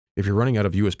if you're running out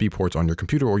of USB ports on your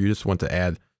computer, or you just want to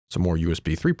add some more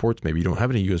USB 3 ports, maybe you don't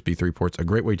have any USB 3 ports, a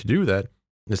great way to do that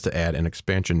is to add an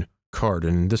expansion card.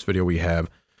 And in this video, we have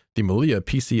the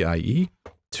Pci-E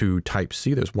to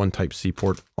Type-C. There's one Type-C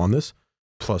port on this,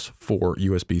 plus 4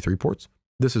 USB 3 ports.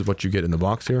 This is what you get in the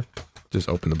box here. Just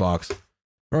open the box.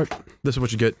 All right, this is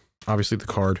what you get. Obviously the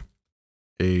card,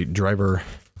 a driver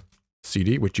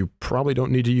CD, which you probably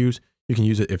don't need to use. You can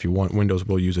use it if you want. Windows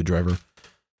will use a driver.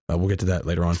 We'll get to that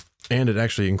later on. And it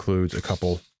actually includes a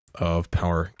couple of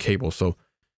power cables. So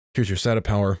here's your SATA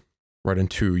power right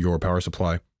into your power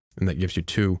supply. And that gives you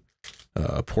 2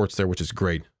 ports there, which is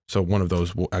great. So one of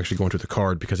those will actually go into the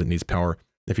card because it needs power.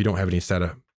 If you don't have any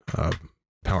SATA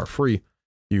power free,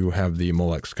 you have the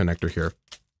Molex connector here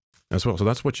as well. So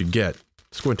that's what you get.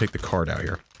 Let's go ahead and take the card out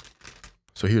here.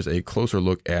 So here's a closer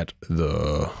look at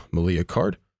the Pci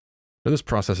card. Now this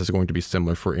process is going to be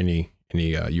similar for any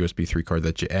USB 3 card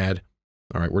that you add.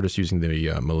 All right, we're just using the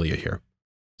Pci here.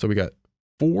 So we got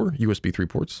 4 USB 3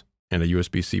 ports and a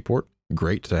USB-C port.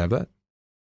 Great to have that.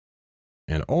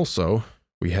 And also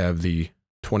we have the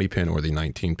 20 pin or the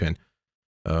 19 pin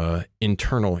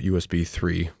internal USB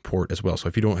 3 port as well. So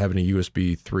if you don't have any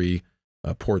USB 3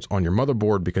 ports on your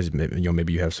motherboard because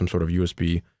maybe you have some sort of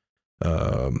USB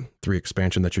 3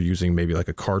 expansion that you're using, maybe like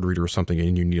a card reader or something,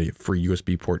 and you need a free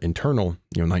USB port internal,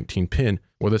 19 pin,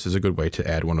 well, this is a good way to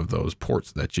add one of those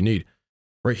ports that you need.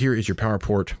 Right here is your power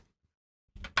port.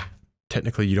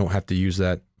 Technically, you don't have to use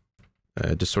that.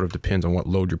 It just sort of depends on what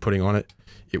load you're putting on it.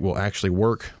 It will actually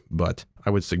work, but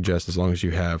I would suggest as long as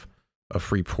you have a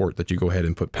free port that you go ahead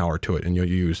and put power to it, and you'll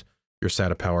use your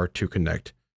SATA power to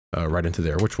connect right into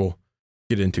there, which we'll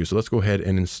get into. So let's go ahead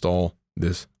and install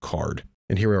this card.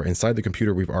 And here we are inside the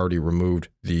computer. We've already removed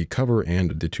the cover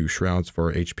and the 2 shrouds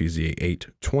for HPZA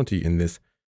 820 in this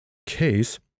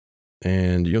case.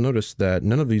 And you'll notice that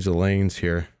none of these lanes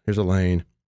here, here's a lane,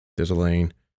 there's a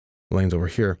lane, lanes over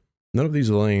here. None of these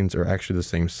lanes are actually the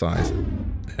same size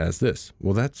as this.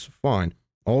 Well, that's fine.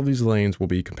 All of these lanes will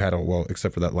be compatible, well,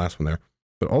 except for that last one there.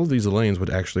 But all of these lanes would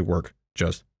actually work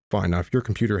just fine. Now, if your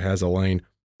computer has a lane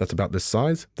that's about this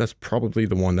size, that's probably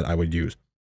the one that I would use.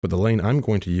 But the lane I'm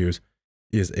going to use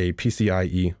is a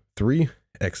PCIe 3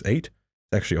 X8. It's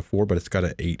actually a 4, but it's got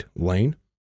an 8 lane.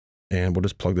 And we'll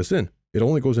just plug this in. It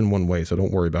only goes in one way, so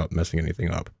don't worry about messing anything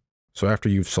up. So after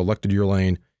you've selected your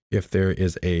lane, if there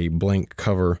is a blank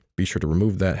cover, be sure to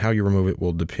remove that. How you remove it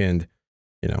will depend,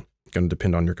 going to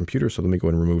depend on your computer. So let me go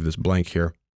ahead and remove this blank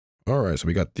here. All right, so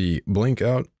we got the blank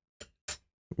out.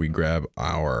 We grab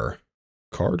our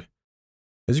card.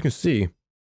 As you can see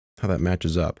how that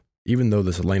matches up. Even though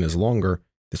this lane is longer,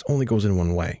 this only goes in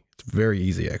one way. It's very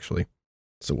easy, actually.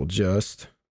 So we'll just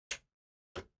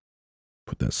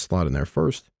put that slot in there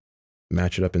first,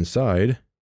 match it up inside,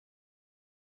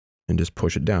 and just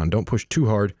push it down. Don't push too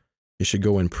hard. It should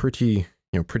go in pretty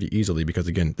easily because,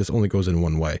 again, this only goes in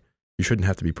one way. You shouldn't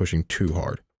have to be pushing too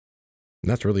hard.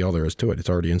 And that's really all there is to it. It's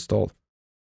already installed.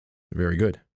 Very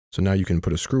good. So now you can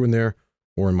put a screw in there,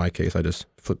 or in my case, I just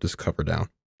flip this cover down.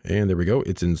 And there we go.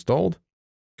 It's installed.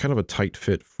 Kind of a tight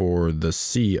fit for the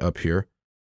C up here.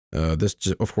 This,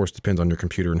 of course, depends on your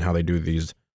computer and how they do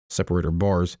these separator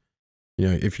bars.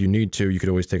 If you need to, you could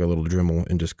always take a little Dremel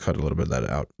and just cut a little bit of that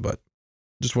out. But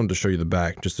just wanted to show you the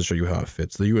back, just to show you how it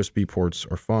fits. The USB ports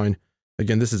are fine.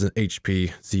 Again, this is an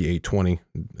HP Z820.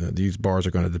 These bars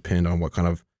are going to depend on what kind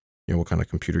of,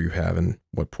 computer you have and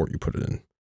what port you put it in.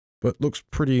 But looks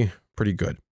pretty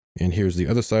good. And here's the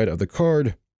other side of the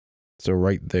card. So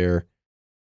right there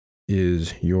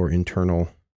is your internal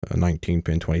 19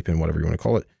 pin, 20 pin, whatever you want to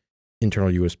call it,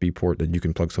 internal USB port that you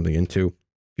can plug something into. If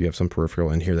you have some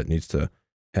peripheral in here that needs to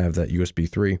have that USB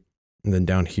 3. And then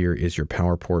down here is your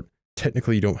power port.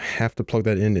 Technically, you don't have to plug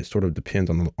that in. It sort of depends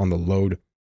on the load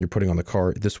you're putting on the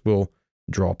card. This will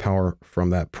draw power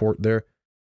from that port there,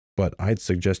 but I'd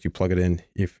suggest you plug it in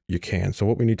if you can. So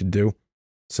what we need to do,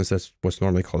 since that's what's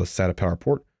normally called a SATA power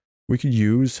port, we could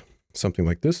use something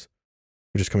like this,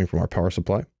 which is coming from our power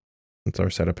supply. That's our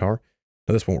SATA power.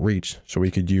 Now this won't reach, so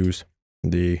we could use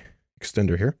the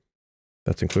extender here.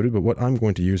 That's included, but what I'm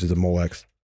going to use is a Molex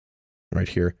right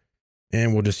here,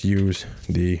 and we'll just use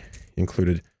the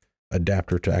included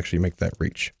adapter to actually make that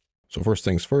reach. So first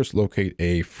things first, locate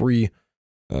a free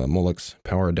Molex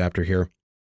power adapter here.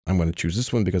 I'm going to choose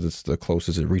this one because it's the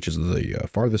closest, it reaches the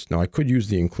farthest. Now I could use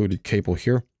the included cable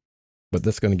here, but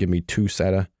that's going to give me 2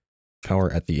 SATA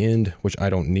power at the end, which I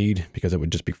don't need because it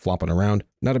would just be flopping around.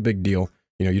 Not a big deal.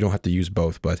 You don't have to use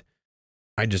both, but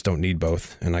I just don't need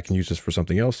both, and I can use this for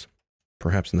something else,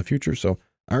 perhaps in the future. So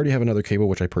I already have another cable,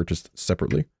 which I purchased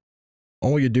separately.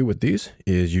 All you do with these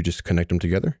is you just connect them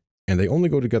together, and they only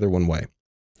go together one way.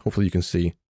 Hopefully you can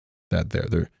see that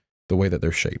they're the way that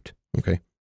they're shaped. Okay.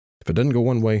 If it doesn't go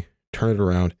one way, turn it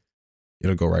around,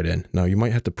 it'll go right in. Now you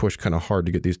might have to push kind of hard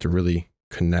to get these to really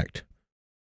connect,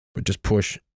 but just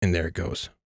push and there it goes.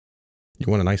 You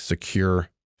want a nice secure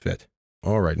fit.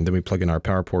 All right. And then we plug in our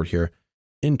power port here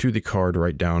into the card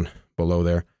right down below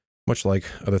there. Much like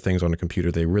other things on the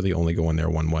computer, they really only go in there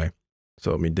one way.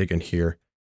 So let me dig in here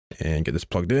and get this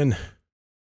plugged in.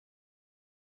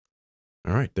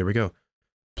 All right, there we go.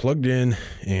 Plugged in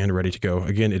and ready to go.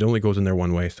 Again, it only goes in there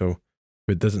one way. So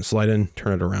if it doesn't slide in,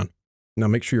 turn it around. Now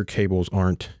make sure your cables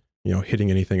aren't, hitting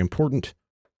anything important.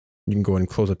 You can go ahead and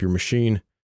close up your machine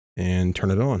and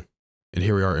turn it on. And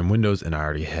here we are in Windows, and I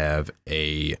already have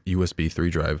a USB 3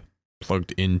 drive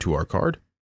plugged into our card.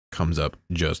 Comes up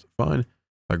just fine.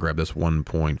 I grab this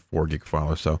 1.4 gig file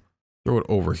or so, throw it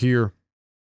over here.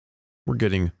 We're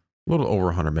getting a little over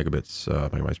 100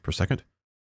 megabytes per second.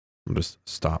 I'll just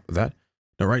stop that.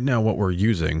 Now, right now, what we're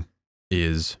using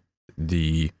is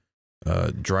the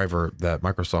driver that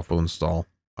Microsoft will install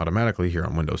automatically here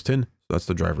on Windows 10. So that's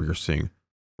the driver you're seeing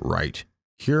right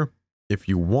here. If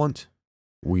you want,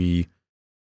 we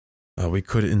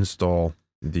could install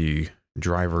the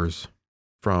drivers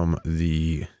from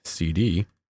the CD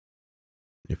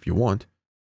if you want.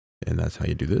 And that's how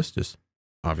you do this. Just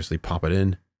obviously pop it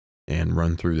in and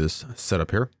run through this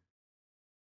setup here.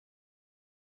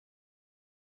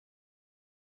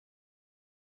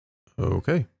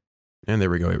 Okay. And there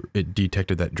we go. It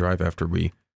detected that drive after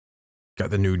we got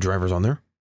the new drivers on there.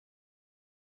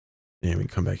 And we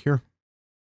come back here,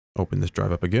 open this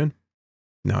drive up again.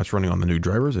 Now it's running on the new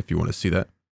drivers. If you want to see that,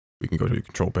 we can go to the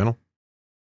control panel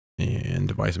and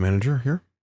device manager here.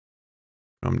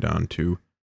 Come down to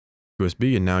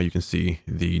USB, and now you can see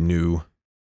the new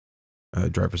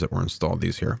drivers that were installed,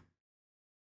 these here.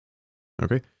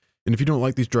 Okay. And if you don't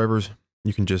like these drivers,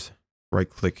 you can just right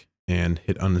click and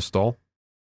hit uninstall,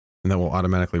 and that will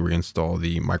automatically reinstall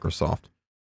the Microsoft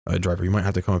driver. You might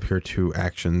have to come up here to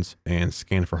actions and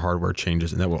scan for hardware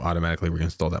changes, and that will automatically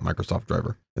reinstall that Microsoft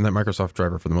driver. And that Microsoft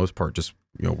driver, for the most part, just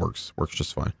works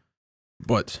just fine.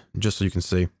 But just so you can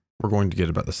see, we're going to get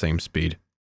about the same speed.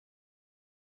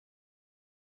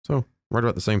 So right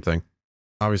about the same thing.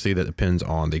 Obviously, that depends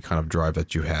on the kind of drive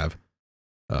that you have,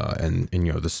 and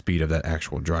the speed of that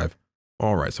actual drive.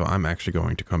 All right, so I'm actually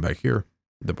going to come back here,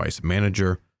 device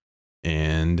manager,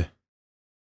 and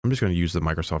I'm just going to use the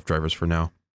Microsoft drivers for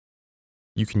now.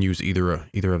 You can use either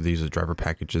of these as driver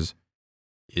packages.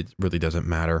 It really doesn't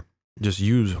matter. Just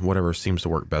use whatever seems to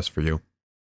work best for you.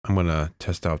 I'm going to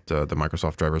test out the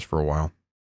Microsoft drivers for a while.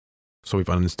 So we've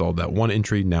uninstalled that one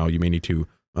entry. Now you may need to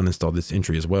uninstall this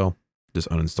entry as well. Just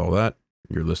uninstall that.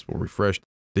 Your list will refresh.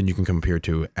 Then you can come here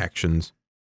to actions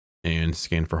and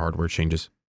scan for hardware changes.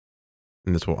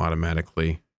 And this will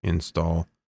automatically install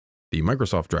the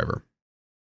Microsoft driver.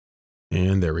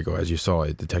 And there we go. As you saw,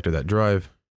 it detected that drive,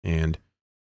 and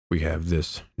we have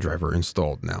this driver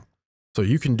installed now. So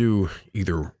you can do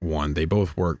either one. They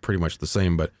both work pretty much the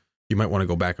same, but you might want to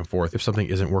go back and forth. If something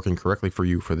isn't working correctly for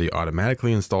you for the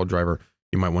automatically installed driver,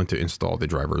 you might want to install the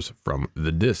drivers from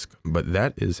the disk. But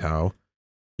that is how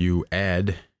you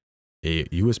add a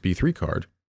USB 3 card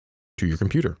to your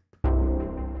computer.